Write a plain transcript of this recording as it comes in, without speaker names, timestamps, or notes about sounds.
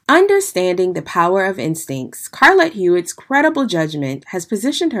Understanding the power of instincts, Carlett Hewitt's credible judgment has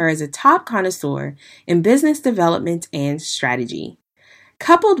positioned her as a top connoisseur in business development and strategy.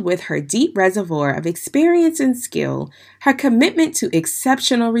 Coupled with her deep reservoir of experience and skill, her commitment to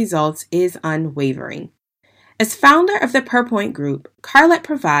exceptional results is unwavering. As founder of the Purpoint Group, Carlett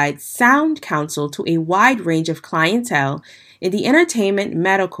provides sound counsel to a wide range of clientele in the entertainment,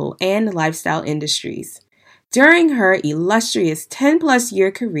 medical, and lifestyle industries. During her illustrious 10-plus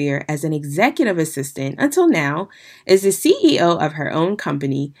year career as an executive assistant until now, as the CEO of her own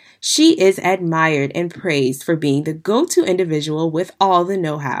company, she is admired and praised for being the go-to individual with all the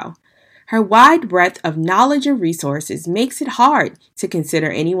know-how. Her wide breadth of knowledge and resources makes it hard to consider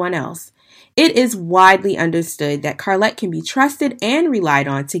anyone else. It is widely understood that Carlett can be trusted and relied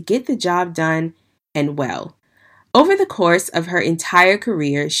on to get the job done and well. Over the course of her entire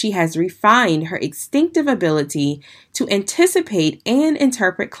career, she has refined her instinctive ability to anticipate and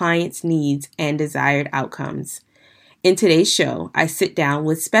interpret clients' needs and desired outcomes. In today's show, I sit down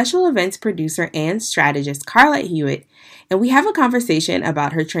with special events producer and strategist Carlett Hewitt, and we have a conversation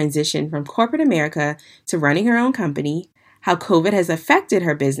about her transition from corporate America to running her own company, how COVID has affected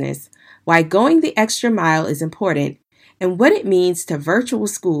her business, why going the extra mile is important, and what it means to virtual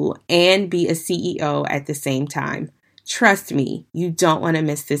school and be a CEO at the same time. Trust me, you don't want to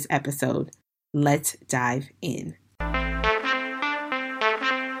miss this episode. Let's dive in.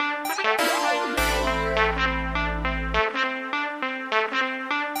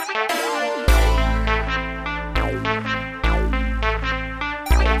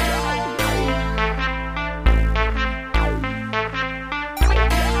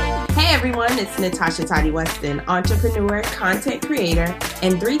 Everyone, it's Natasha Toddy Weston, entrepreneur, content creator,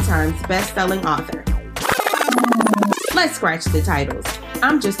 and 3 times best-selling author. Let's scratch the titles.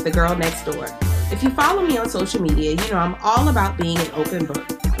 I'm just the girl next door. If you follow me on social media, you know I'm all about being an open book,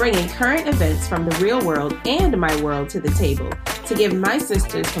 bringing current events from the real world and my world to the table to give my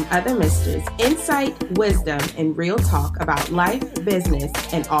sisters from other misters insight, wisdom, and real talk about life, business,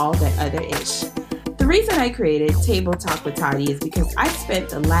 and all that other ish. The reason I created Table Talk with Toddy is because I spent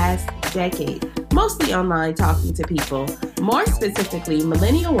the last decade mostly online talking to people, more specifically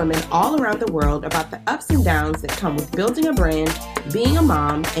millennial women all around the world, about the ups and downs that come with building a brand, being a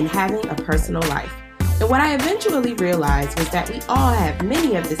mom, and having a personal life. And what I eventually realized was that we all have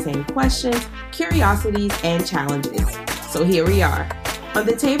many of the same questions, curiosities, and challenges. So here we are. On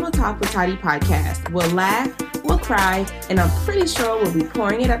the Table Talk with Toddy podcast, we'll laugh, we'll cry, and I'm pretty sure we'll be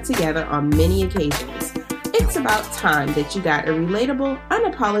pouring it up together on many occasions. It's about time that you got a relatable,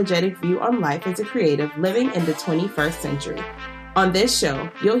 unapologetic view on life as a creative living in the 21st century. On this show,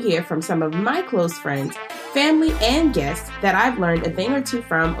 you'll hear from some of my close friends, family, and guests that I've learned a thing or two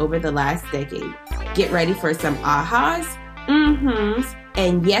from over the last decade. Get ready for some ahas, mm-hms,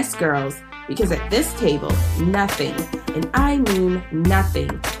 and yes girls, because at this table, nothing, and I mean nothing,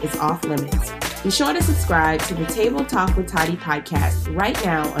 is off limits. Be sure to subscribe to the Table Talk with Toddy podcast right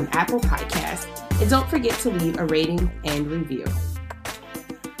now on Apple Podcasts, and don't forget to leave a rating and review.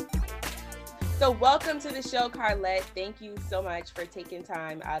 So welcome to the show, Carlett. Thank you so much for taking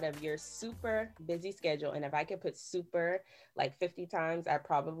time out of your super busy schedule. And if I could put super like 50 times, I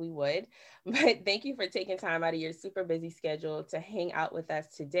probably would. But thank you for taking time out of your super busy schedule to hang out with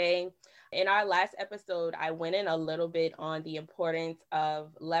us today. In our last episode, I went in a little bit on the importance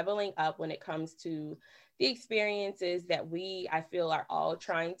of leveling up when it comes to the experiences that I feel are all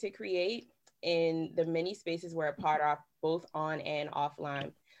trying to create in the many spaces we're a part of, both on and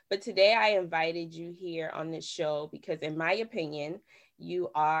offline. But today I invited you here on this show because, in my opinion, you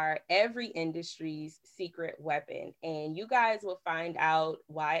are every industry's secret weapon. And you guys will find out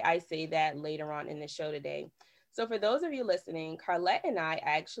why I say that later on in the show today. So for those of you listening, Carlett and I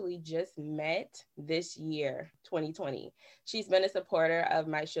actually just met this year, 2020. She's been a supporter of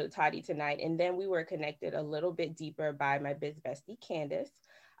my show, Toddy Tonight. And then we were connected a little bit deeper by my biz bestie, Candace.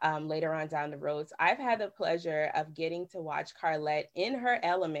 Later on down the road. So I've had the pleasure of getting to watch Carlett in her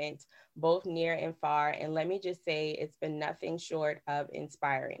element, both near and far. And let me just say, it's been nothing short of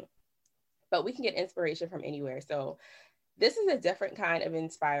inspiring. But we can get inspiration from anywhere. So this is a different kind of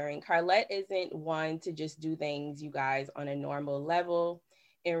inspiring. Carlett isn't one to just do things, you guys, on a normal level.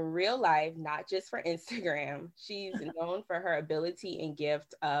 In real life, not just for Instagram, she's known for her ability and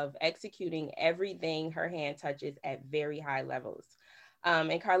gift of executing everything her hand touches at very high levels.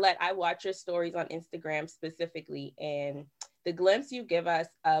 And Carlett, I watch your stories on Instagram specifically, and the glimpse you give us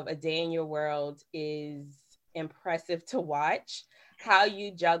of a day in your world is impressive to watch. How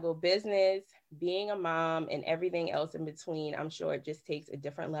you juggle business, being a mom and everything else in between, I'm sure it just takes a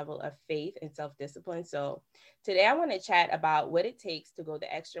different level of faith and self-discipline. So today I want to chat about what it takes to go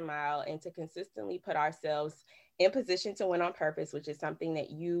the extra mile and to consistently put ourselves in position to win on purpose, which is something that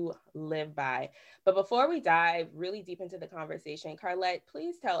you live by. But before we dive really deep into the conversation, Carlette,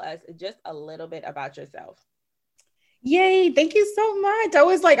 please tell us just a little bit about yourself. Yay. Thank you so much. I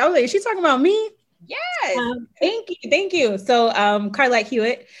was like, is she talking about me? Yes. Thank you. Thank you. So, Carlette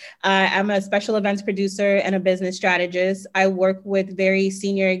Hewitt, I'm a special events producer and a business strategist. I work with very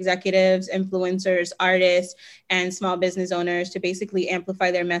senior executives, influencers, artists, and small business owners to basically amplify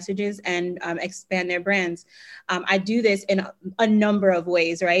their messages and expand their brands. I do this in a number of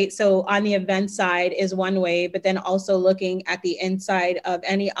ways, right? So on the event side is one way, but then also looking at the inside of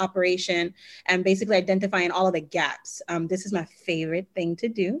any operation and basically identifying all of the gaps. This is my favorite thing to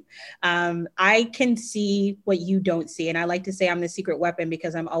do. I can see what you don't see. And I like to say I'm the secret weapon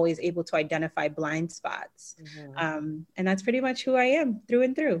because I'm always able to identify blind spots. And that's pretty much who I am through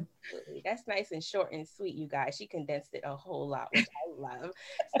and through. Absolutely. That's nice and short and sweet, you guys. She condensed it a whole lot, which I love.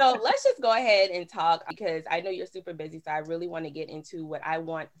 So let's just go ahead and talk because I know you're super busy. So I really want to get into what I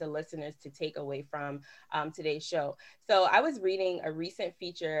want the listeners to take away from today's show. So I was reading a recent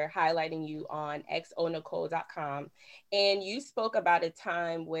feature highlighting you on xonicole.com, and you spoke about a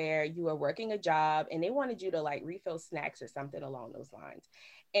time where you were working a job and they wanted you to like refill snacks or something along those lines.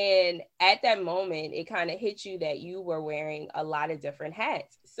 And at that moment, it kind of hit you that you were wearing a lot of different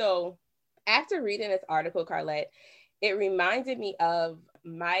hats. So after reading this article, Carlette, it reminded me of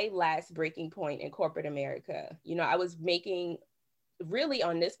my last breaking point in corporate America. You know, I was making really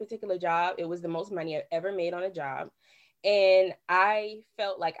on this particular job, it was the most money I've ever made on a job. And I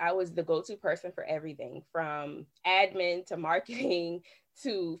felt like I was the go-to person for everything from admin to marketing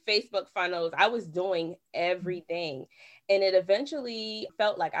to Facebook funnels. I was doing everything. And it eventually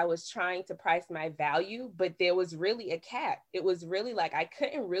felt like I was trying to price my value, but there was really a cap. It was really like I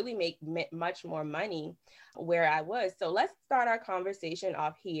couldn't really make much more money where I was. So let's start our conversation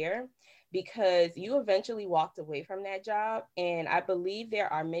off here because you eventually walked away from that job. And I believe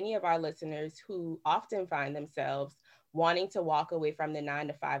there are many of our listeners who often find themselves wanting to walk away from the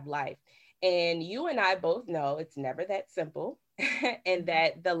 9-to-5 life. And you and I both know it's never that simple and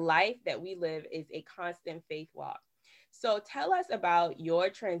that the life that we live is a constant faith walk. So tell us about your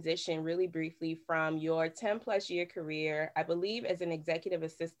transition really briefly from your 10 plus year career, I believe as an executive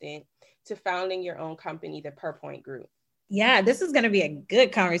assistant, to founding your own company, the PerPoint Group. Yeah, this is going to be a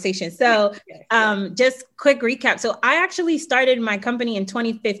good conversation. So just quick recap. So I actually started my company in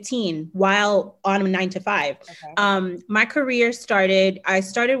 2015 while on a 9-to-5. Okay. My career I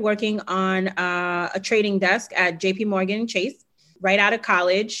started working on a trading desk at JP Morgan Chase right out of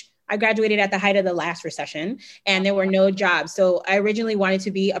college. I graduated at the height of the last recession and there were no jobs. So I originally wanted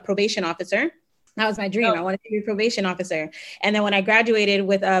to be a probation officer. That was my dream. I wanted to be a probation officer. And then when I graduated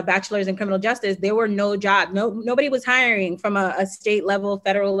with a bachelor's in criminal justice, there were no jobs. Nobody was hiring from a state level,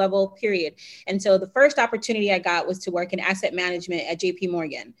 federal level, period. And so the first opportunity I got was to work in asset management at JP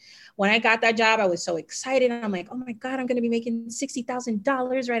Morgan. When I got that job, I was so excited. I'm like, oh my God, I'm going to be making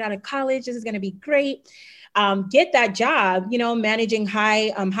 $60,000 right out of college. This is going to be great. Get that job, managing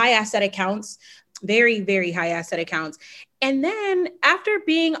high asset accounts, very, very high asset accounts. And then after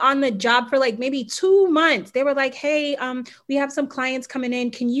being on the job for like maybe 2 months, they were like, hey, we have some clients coming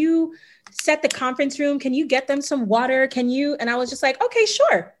in. Can you set the conference room? Can you get them some water? And I was just like, okay,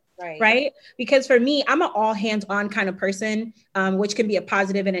 sure. Right. Because for me, I'm an all hands on kind of person, which can be a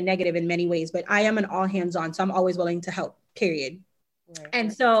positive and a negative in many ways, but I am an all hands on. So I'm always willing to help, period. Right.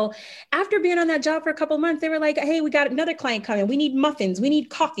 And so after being on that job for a couple of months, they were like, hey, we got another client coming. We need muffins. We need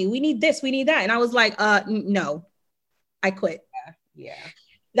coffee. We need this. We need that. And I was like, no, I quit. Yeah.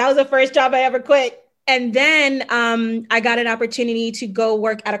 That was the first job I ever quit. And then I got an opportunity to go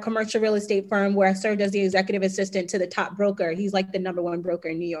work at a commercial real estate firm where I served as the executive assistant to the top broker. He's like the #1 broker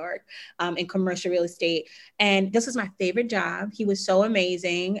in New York in commercial real estate. And this was my favorite job. He was so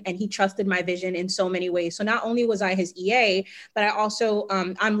amazing and he trusted my vision in so many ways. So not only was I his EA, but I also,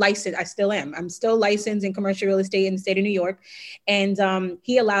 I'm licensed. I still am. I'm still licensed in commercial real estate in the state of New York. And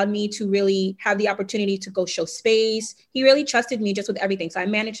he allowed me to really have the opportunity to go show space. He really trusted me just with everything. So I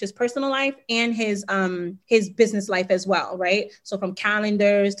managed his personal life and his business life as well, right? So from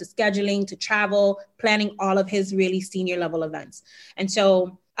calendars to scheduling to travel, planning all of his really senior level events. And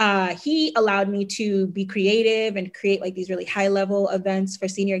so he allowed me to be creative and create like these really high level events for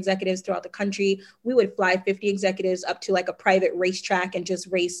senior executives throughout the country. We would fly 50 executives up to like a private racetrack and just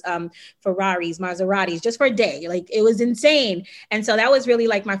race Ferraris, Maseratis just for a day. Like it was insane. And so that was really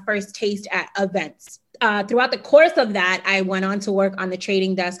like my first taste at events. throughout the course of that, I went on to work on the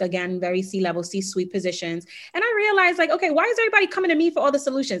trading desk, again, very C-level, C-suite positions. And I realized like, okay, why is everybody coming to me for all the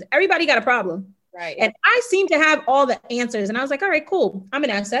solutions? Everybody got a problem. Right. And I seem to have all the answers. And I was like, all right, cool. I'm an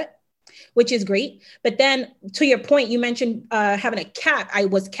asset, which is great. But then to your point, you mentioned having a cap. I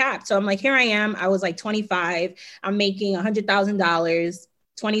was capped. So I'm like, here I am. I was like 25. I'm making $100,000.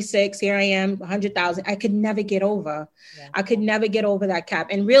 26, here I am, 100,000. I could never get over. Yeah. I could never get over that cap.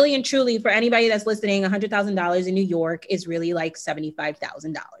 And really and truly, for anybody that's listening, $100,000 in New York is really like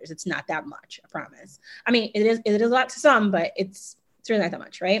 $75,000. It's not that much, I promise. I mean, it is a lot to some, but it's really not that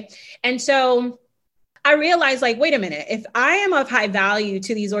much, right? And so I realized like, wait a minute, if I am of high value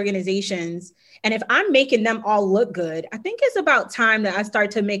to these organizations, and if I'm making them all look good, I think it's about time that I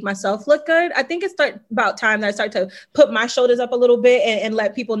start to make myself look good. I think it's about time that I start to put my shoulders up a little bit and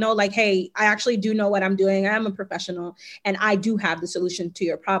let people know like, hey, I actually do know what I'm doing. I'm a professional and I do have the solution to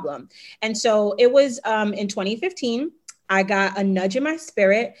your problem. And so it was in 2015, I got a nudge in my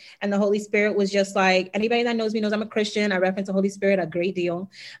spirit, and the Holy Spirit was just like, anybody that knows me knows I'm a Christian. I reference the Holy Spirit a great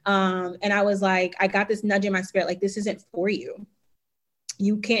deal. And I was like, I got this nudge in my spirit, like, this isn't for you.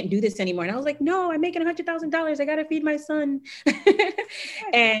 You can't do this anymore. And I was like, no, I'm making $100,000. I got to feed my son.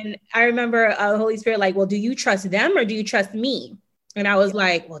 And I remember the Holy Spirit like, well, do you trust them or do you trust me? And I was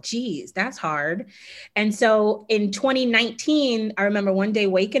like, well, geez, that's hard. And so in 2019, I remember one day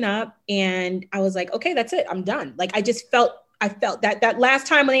waking up and I was like, okay, that's it. I'm done. Like, I felt that last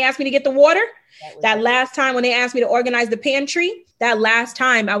time when they asked me to get the water, that last time when they asked me to organize the pantry, that last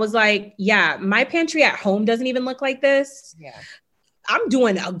time I was like, yeah, my pantry at home doesn't even look like this. Yeah. I'm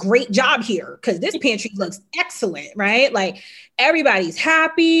doing a great job here because this pantry looks excellent, right? Like everybody's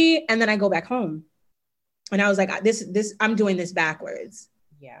happy. And then I go back home and I was like, I'm doing this backwards.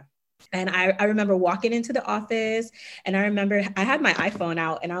 Yeah. And I remember walking into the office and I remember I had my iPhone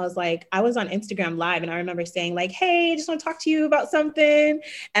out and I was like, I was on Instagram Live and I remember saying like, hey, I just want to talk to you about something.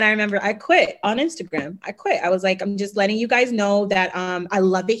 And I remember I quit on Instagram. I was like, I'm just letting you guys know that I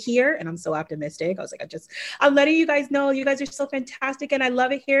love it here. And I'm so optimistic. I was like, I'm letting you guys know you guys are so fantastic and I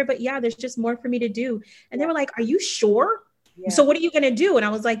love it here. But yeah, there's just more for me to do. And they were like, are you sure? Yeah. So what are you going to do? And I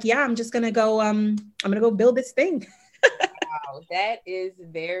was like, yeah, I'm just going to go, I'm going to go build this thing. Wow, that is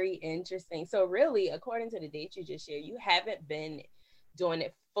very interesting. So really, according to the date you just shared, you haven't been doing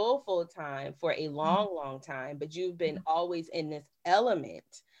it full time for a long time, but you've been always in this element,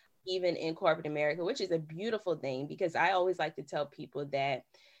 even in corporate America, which is a beautiful thing, because I always like to tell people that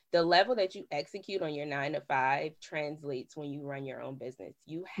the level that you execute on your 9-to-5 translates when you run your own business.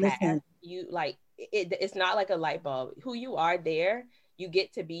 It's not like a light bulb. Who you are there, you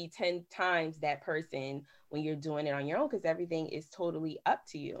get to be 10 times that person when you're doing it on your own, because everything is totally up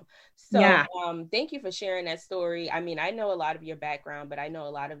to you. So yeah. Thank you for sharing that story. I mean, I know a lot of your background, but I know a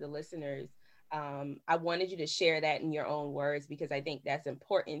lot of the listeners, I wanted you to share that in your own words, because I think that's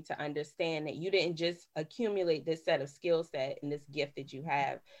important to understand that you didn't just accumulate this set of skill set and this gift that you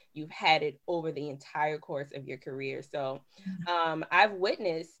have. You've had it over the entire course of your career. So I've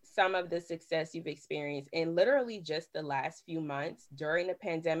witnessed some of the success you've experienced in literally just the last few months during the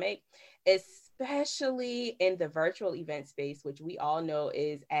pandemic, especially in the virtual event space, which we all know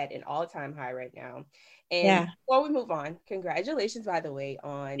is at an all-time high right now. And before we move on, congratulations, by the way,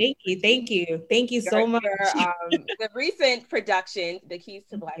 on thank you so much. The recent production, the Keys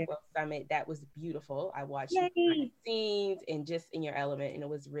to Black Wealth Summit, that was beautiful. I watched the scenes and just in your element, and it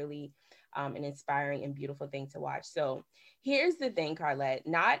was really an inspiring and beautiful thing to watch. So here's the thing, Carlette,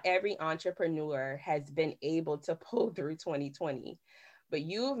 not every entrepreneur has been able to pull through 2020. But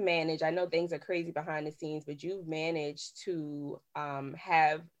you've managed, I know things are crazy behind the scenes, but you've managed to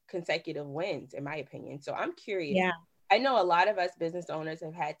have consecutive wins, in my opinion. So I'm curious. Yeah. I know a lot of us business owners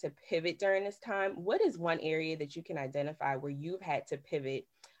have had to pivot during this time. What is one area that you can identify where you've had to pivot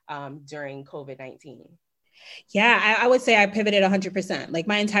during COVID-19? Yeah, I would say I pivoted 100%. Like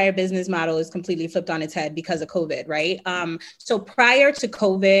my entire business model is completely flipped on its head because of COVID, right? So prior to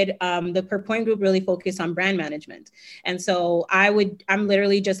COVID, the Perpoint Group really focused on brand management. And so I'm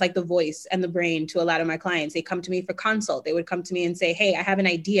literally just like the voice and the brain to a lot of my clients. They come to me for consult. They would come to me and say, hey, I have an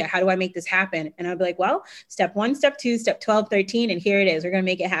idea. How do I make this happen? And I'd be like, well, step 1, step 2, step 12, 13, and here it is. We're going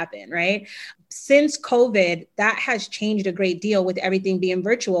to make it happen, right? Since COVID, that has changed a great deal with everything being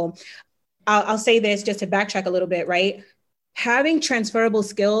virtual. I'll say this just to backtrack a little bit, right? Having transferable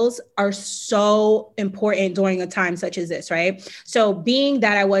skills are so important during a time such as this, right? So being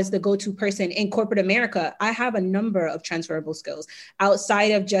that I was the go-to person in corporate America, I have a number of transferable skills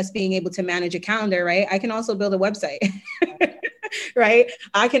outside of just being able to manage a calendar, right? I can also build a website, right?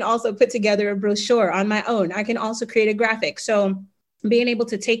 I can also put together a brochure on my own. I can also create a graphic. So being able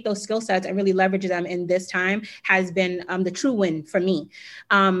to take those skill sets and really leverage them in this time has been the true win for me.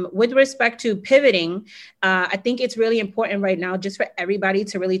 With respect to pivoting, I think it's really important right now just for everybody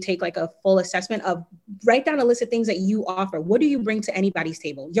to really take like a full assessment of, write down a list of things that you offer. What do you bring to anybody's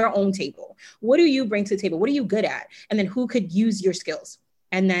table, your own table? What do you bring to the table? What are you good at? And then who could use your skills?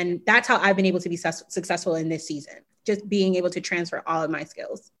 And then that's how I've been able to be successful in this season, just being able to transfer all of my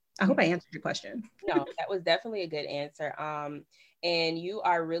skills. I hope I answered your question. No, that was definitely a good answer. And you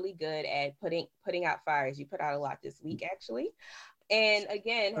are really good at putting out fires. You put out a lot this week, actually. And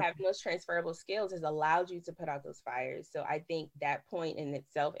again, having those transferable skills has allowed you to put out those fires. So I think that point in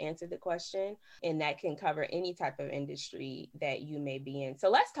itself answered the question, and that can cover any type of industry that you may be in. So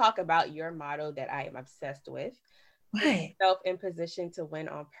let's talk about your motto that I am obsessed with. Put yourself in position to win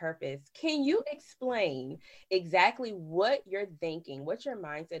on purpose. Can you explain exactly what you're thinking, what your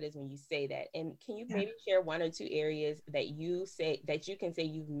mindset is when you say that? And can you maybe share one or two areas that you can say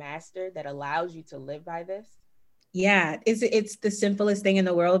you've mastered that allows you to live by this? Yeah, it's the simplest thing in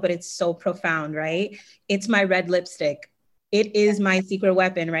the world, but it's so profound, right? It's my red lipstick. It is my secret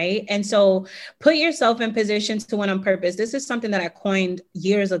weapon, right? And so put yourself in position to win on purpose. This is something that I coined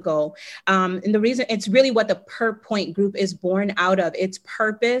years ago. And the reason, it's really what the Per Point group is born out of. It's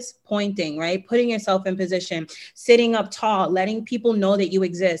purpose pointing, right? Putting yourself in position, sitting up tall, letting people know that you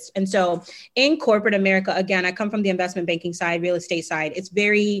exist. And so in corporate America, again, I come from the investment banking side, real estate side. It's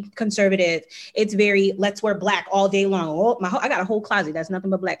very conservative. It's very, let's wear black all day long. Oh, I got a whole closet that's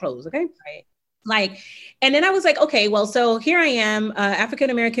nothing but black clothes, okay? Right. Like, and then I was like, okay, well, so here I am,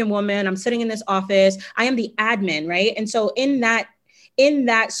 African-American woman. I'm sitting in this office. I am the admin, right? And so in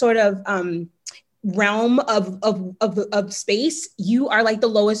that sort of realm of space, you are like the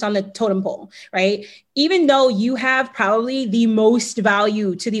lowest on the totem pole, right? Even though you have probably the most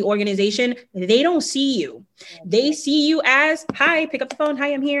value to the organization, they don't see you. They see you as, hi, pick up the phone.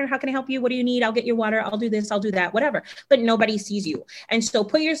 Hi, I'm here. How can I help you? What do you need? I'll get your water. I'll do this. I'll do that, whatever. But nobody sees you. And so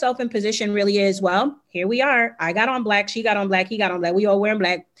put yourself in position really is, well, here we are. I got on black. She got on black. He got on black. We all wearing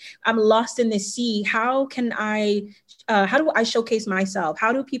black. I'm lost in the sea. How do I showcase myself?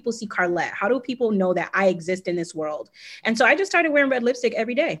 How do people see Carlette? How do people know that I exist in this world? And so I just started wearing red lipstick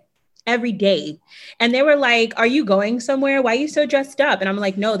every day. And they were like, are you going somewhere? Why are you so dressed up? And I'm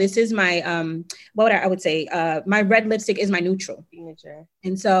like, no, this is my, I would say, my red lipstick is my neutral signature.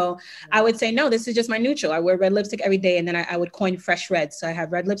 And so I would say, no, this is just my neutral. I wear red lipstick every day. And then I would coin fresh red. So I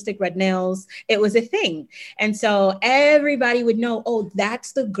have red lipstick, red nails. It was a thing. And so everybody would know, oh,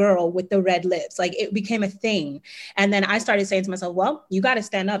 that's the girl with the red lips. Like it became a thing. And then I started saying to myself, well, you got to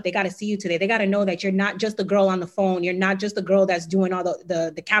stand up. They got to see you today. They got to know that you're not just the girl on the phone. You're not just the girl that's doing all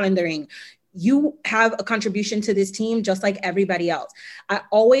the calendaring. You have a contribution to this team just like everybody else. I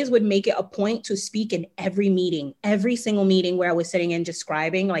always would make it a point to speak in every meeting, every single meeting where I was sitting and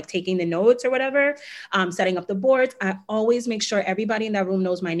describing, like taking the notes or whatever, setting up the boards. I always make sure everybody in that room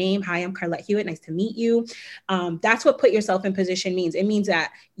knows my name. Hi, I'm Carlette Hewitt. Nice to meet you. That's what put yourself in position means. It means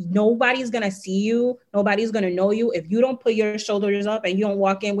that nobody's going to see you. Nobody's going to know you if you don't put your shoulders up and you don't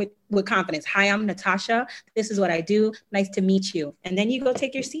walk in with confidence. Hi, I'm Natasha. This is what I do. Nice to meet you. And then you go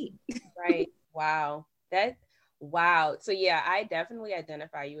take your seat. Right. Wow. Wow. So yeah, I definitely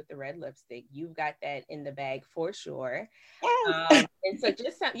identify you with the red lipstick. You've got that in the bag for sure. Yes. And so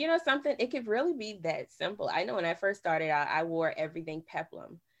just, something, it could really be that simple. I know when I first started out, I wore everything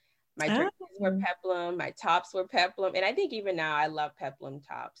peplum. My dresses were peplum, my tops were peplum. And I think even now I love peplum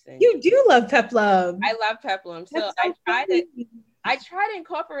tops. And you do love peplum. I love peplum. So I try to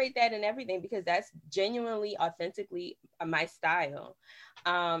incorporate that in everything because that's genuinely, authentically my style.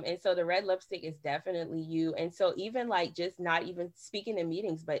 And so the red lipstick is definitely you. And so even like just not even speaking in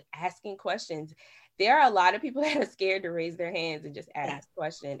meetings, but asking questions. There are a lot of people that are scared to raise their hands and just ask a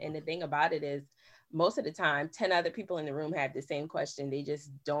question. And the thing about it is most of the time, 10 other people in the room have the same question. They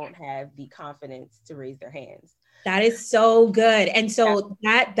just don't have the confidence to raise their hands. That is so good. And so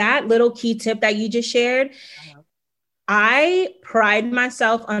that little key tip that you just shared, I pride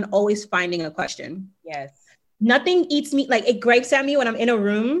myself on always finding a question. Yes. Nothing eats me, like it gripes at me when I'm in a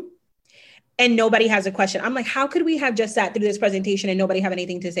room and nobody has a question. I'm like, how could we have just sat through this presentation and nobody have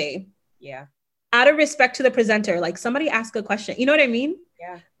anything to say? Yeah. Out of respect to the presenter, like somebody ask a question. You know what I mean?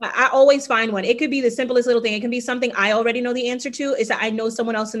 Yeah. I always find one. It could be the simplest little thing. It can be something I already know the answer to. Is that I know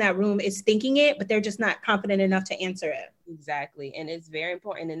someone else in that room is thinking it, but they're just not confident enough to answer it. Exactly. And it's very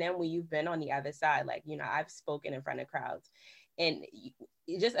important. And then when you've been on the other side, like, I've spoken in front of crowds and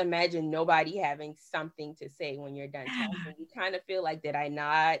you just imagine nobody having something to say when you're done talking. You kind of feel like, did I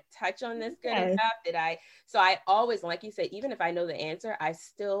not touch on this good enough? So I always, like you said, even if I know the answer, I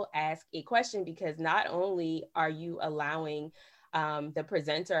still ask a question because not only are you allowing the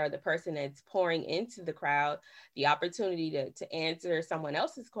presenter or the person that's pouring into the crowd the opportunity to answer someone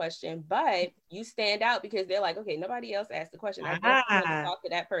else's question, but you stand out because they're like, okay, nobody else asked the question. I definitely want to talk to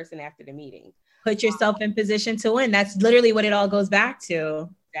that person after the meeting. Put yourself in position to win. That's literally what it all goes back to.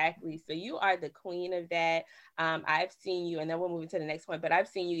 Exactly. So you are the queen of that. I've seen you, and then we'll move to the next point, but I've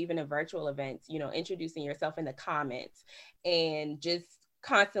seen you even in virtual events, you know, introducing yourself in the comments and just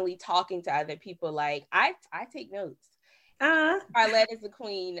constantly talking to other people. Like I take notes. Carlette is the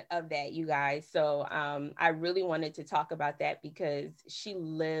queen of that, you guys. So I really wanted to talk about that because she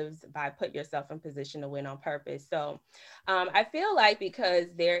lives by put yourself in position to win on purpose. So I feel like because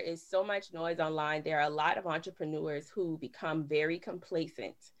there is so much noise online, there are a lot of entrepreneurs who become very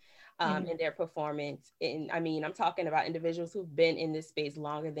complacent in their performance. And I mean, I'm talking about individuals who've been in this space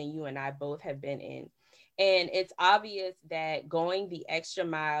longer than you and I both have been in. And it's obvious that going the extra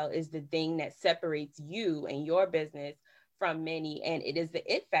mile is the thing that separates you and your business from many, and it is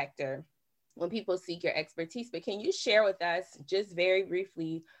the it factor when people seek your expertise. But can you share with us just very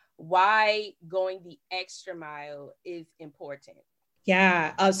briefly why going the extra mile is important?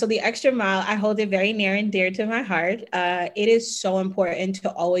 Yeah. So the extra mile, I hold it very near and dear to my heart. It is so important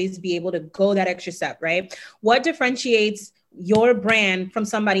to always be able to go that extra step, right? What differentiates your brand from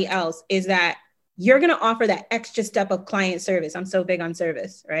somebody else is that you're going to offer that extra step of client service. I'm so big on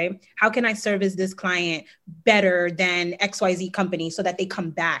service, right? How can I service this client better than XYZ company so that they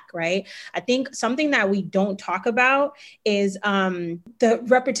come back, right? I think something that we don't talk about is the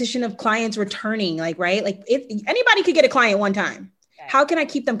repetition of clients returning, like, right? Like if anybody could get a client one time, how can I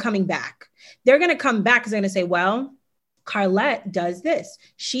keep them coming back? They're going to come back because they're going to say, well, Carlette does this.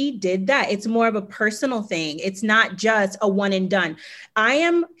 She did that. It's more of a personal thing. It's not just a one and done. I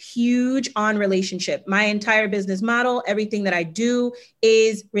am huge on relationship. My entire business model, everything that I do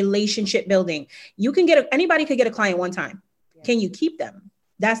is relationship building. You can anybody could get a client one time. Yeah. Can you keep them?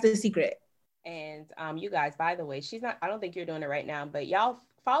 That's the secret. And you guys, by the way, I don't think you're doing it right now, but y'all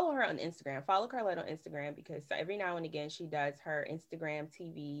follow her on Instagram. Follow Carlette on Instagram because every now and again she does her Instagram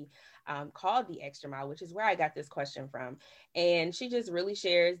TV called The Extra Mile, which is where I got this question from. And she just really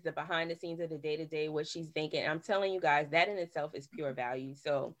shares the behind the scenes of the day-to-day, what she's thinking. I'm telling you guys, that in itself is pure value.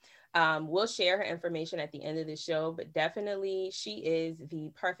 So we'll share her information at the end of the show, but definitely she is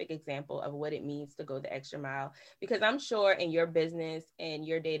the perfect example of what it means to go the extra mile, because I'm sure in your business and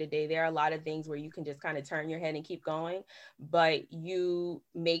your day-to-day, there are a lot of things where you can just kind of turn your head and keep going, but you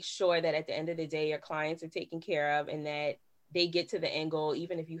make sure that at the end of the day, your clients are taken care of and that they get to the end goal,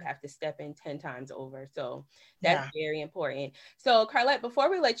 even if you have to step in 10 times over. So that's very important. So Carlette, before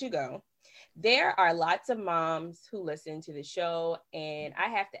we let you go, there are lots of moms who listen to the show, and I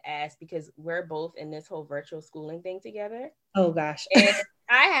have to ask because we're both in this whole virtual schooling thing together. Oh gosh. And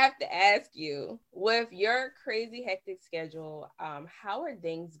I have to ask you, with your crazy hectic schedule, how are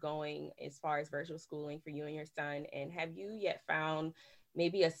things going as far as virtual schooling for you and your son? And have you yet found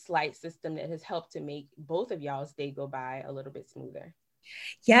maybe a slight system that has helped to make both of y'all's day go by a little bit smoother?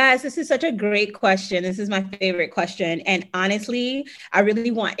 Yes, this is such a great question. This is my favorite question. And honestly, I really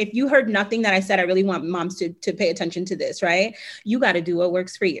want, if you heard nothing that I said, I really want moms to pay attention to this, right? You got to do what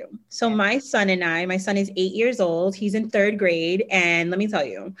works for you. So my son is 8 years old. He's in 3rd grade. And let me tell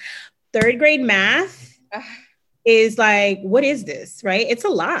you, 3rd grade math is like, what is this, right? It's a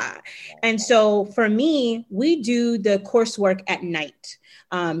lot. And so for me, we do the coursework at night.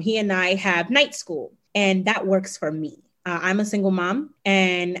 He and I have night school, and that works for me. I'm a single mom,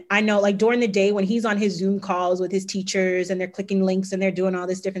 and I know like during the day when he's on his Zoom calls with his teachers and they're clicking links and they're doing all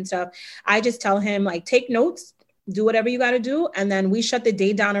this different stuff, I just tell him like, take notes, do whatever you got to do. And then we shut the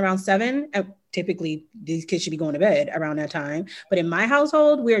day down around 7. Typically these kids should be going to bed around that time. But in my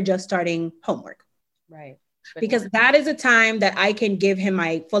household, we're just starting homework. Right. Because that is a time that I can give him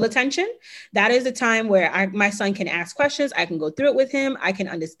my full attention. That is a time where my son can ask questions. I can go through it with him. I can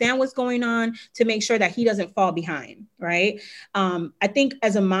understand what's going on to make sure that he doesn't fall behind, right? I think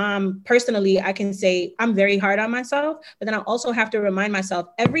as a mom, personally, I can say I'm very hard on myself, but then I also have to remind myself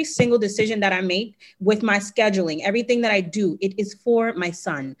every single decision that I make with my scheduling, everything that I do, it is for my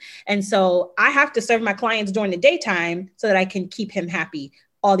son. And so I have to serve my clients during the daytime so that I can keep him happy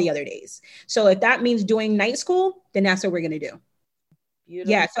all the other days. So if that means doing night school, then that's what we're going to do. Beautiful.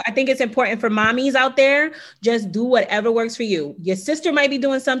 Yeah. So I think it's important for mommies out there, just do whatever works for you. Your sister might be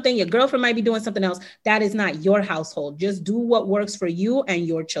doing something. Your girlfriend might be doing something else. That is not your household. Just do what works for you and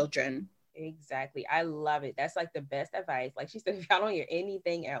your children. Exactly. I love it. That's like the best advice. Like she said, if y'all don't hear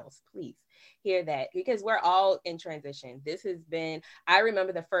anything else, please hear that, because we're all in transition. This has been, I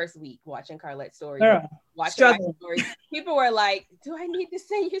remember the first week watching Carlette's stories, watching my stories. People were like, do I need to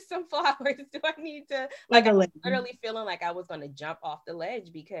send you some flowers? Do I need to, like, I was literally feeling like I was going to jump off the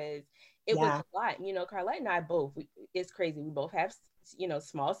ledge because it was a lot. You know, Carlette and I both, it's crazy. We both have, you know,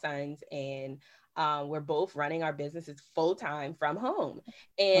 small sons, and we're both running our businesses full time from home.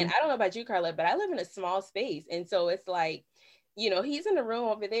 And I don't know about you, Carlette, but I live in a small space. And so it's like, you know, he's in the room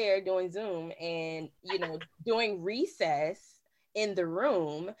over there doing Zoom and, you know, doing recess in the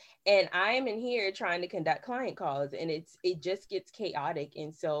room, and I'm in here trying to conduct client calls, and it just gets chaotic.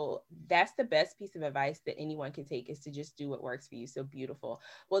 And so that's the best piece of advice that anyone can take, is to just do what works for you. So beautiful.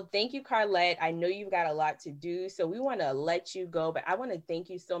 Well, thank you, Carlette. I know you've got a lot to do, so we want to let you go, but I want to thank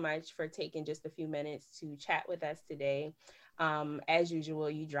you so much for taking just a few minutes to chat with us today. As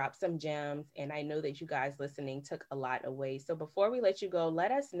usual, you dropped some gems, and I know that you guys listening took a lot away. So before we let you go,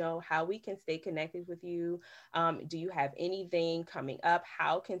 let us know how we can stay connected with you. Do you have anything coming up?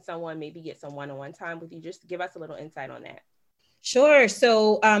 How can someone maybe get some one-on-one time with you? Just give us a little insight on that. Sure.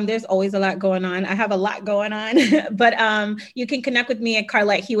 So there's always a lot going on. I have a lot going on, but you can connect with me at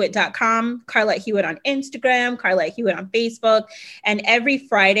carlettehewitt.com, Carlette Hewitt on Instagram, Carlette Hewitt on Facebook. And every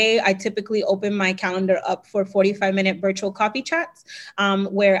Friday, I typically open my calendar up for 45-minute virtual coffee chats,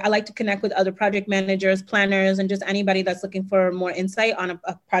 where I like to connect with other project managers, planners, and just anybody that's looking for more insight on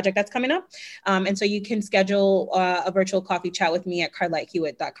a project that's coming up. And so you can schedule a virtual coffee chat with me at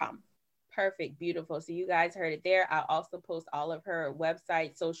carlettehewitt.com. Perfect. Beautiful. So you guys heard it there. I'll also post all of her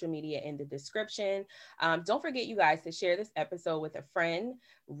website, social media in the description. Don't forget, you guys, to share this episode with a friend,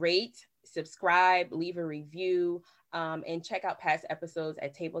 rate, subscribe, leave a review, and check out past episodes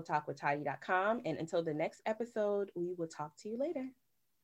at tabletalkwithtati.com. And until the next episode, we will talk to you later.